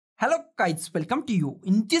Hello guys, welcome to you.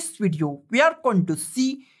 In this video, we are going to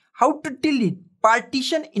see how to delete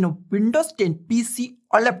partition in a Windows 10 PC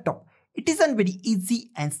or laptop. It is a very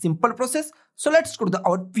easy and simple process. So let's go to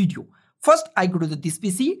our video. First, I go to this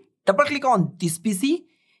PC, double click on this PC.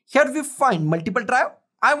 Here we find multiple drive.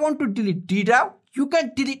 I want to delete D drive. You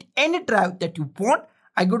can delete any drive that you want.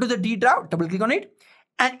 I go to the D drive, double click on it.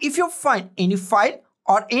 And if you find any file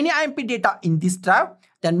or any IMP data in this drive,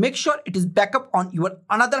 then make sure it is backup on your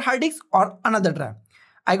another hard disk or another drive.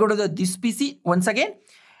 I go to this PC once again,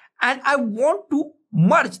 and I want to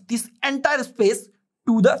merge this entire space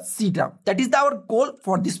to the C drive. That is our goal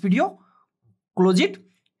for this video. Close it.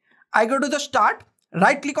 I go to the start,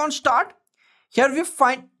 right click on start. Here we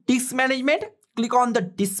find disk management. Click on the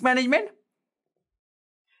disk management.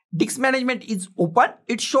 Disk management is open.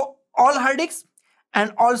 It shows all hard disks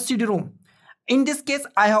and all CD-ROM. In this case,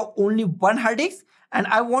 I have only one hard disk and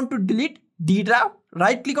I want to delete D drive.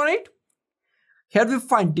 Right click on it. Here we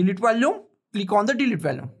find delete volume. Click on the delete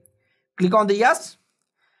volume. Click on the yes.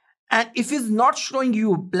 And if it's not showing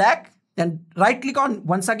you black, then right click on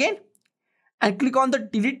once again and click on the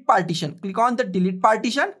delete partition. Click on the delete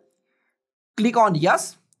partition. Click on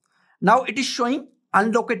yes. Now it is showing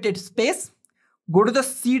unallocated space. Go to the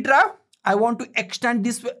C drive. I want to extend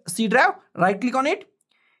this C drive. Right click on it.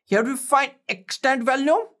 Here we find extend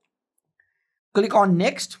volume. Click on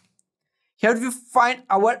next. Here we find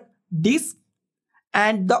our disk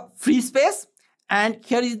and the free space. And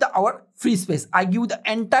here is our free space. I give the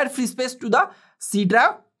entire free space to the C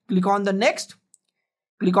drive. Click on the next.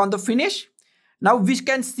 Click on the finish. Now we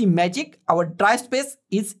can see magic. Our drive space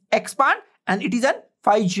is expand and it is at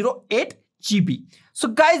 508 GB. So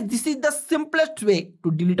guys, this is the simplest way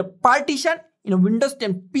to delete a partition in a Windows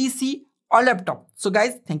 10 PC or laptop. So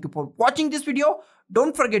guys, thank you for watching this video.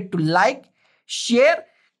 Don't forget to like, share,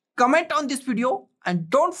 comment on this video, and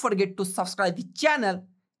don't forget to subscribe the channel.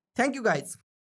 Thank you guys.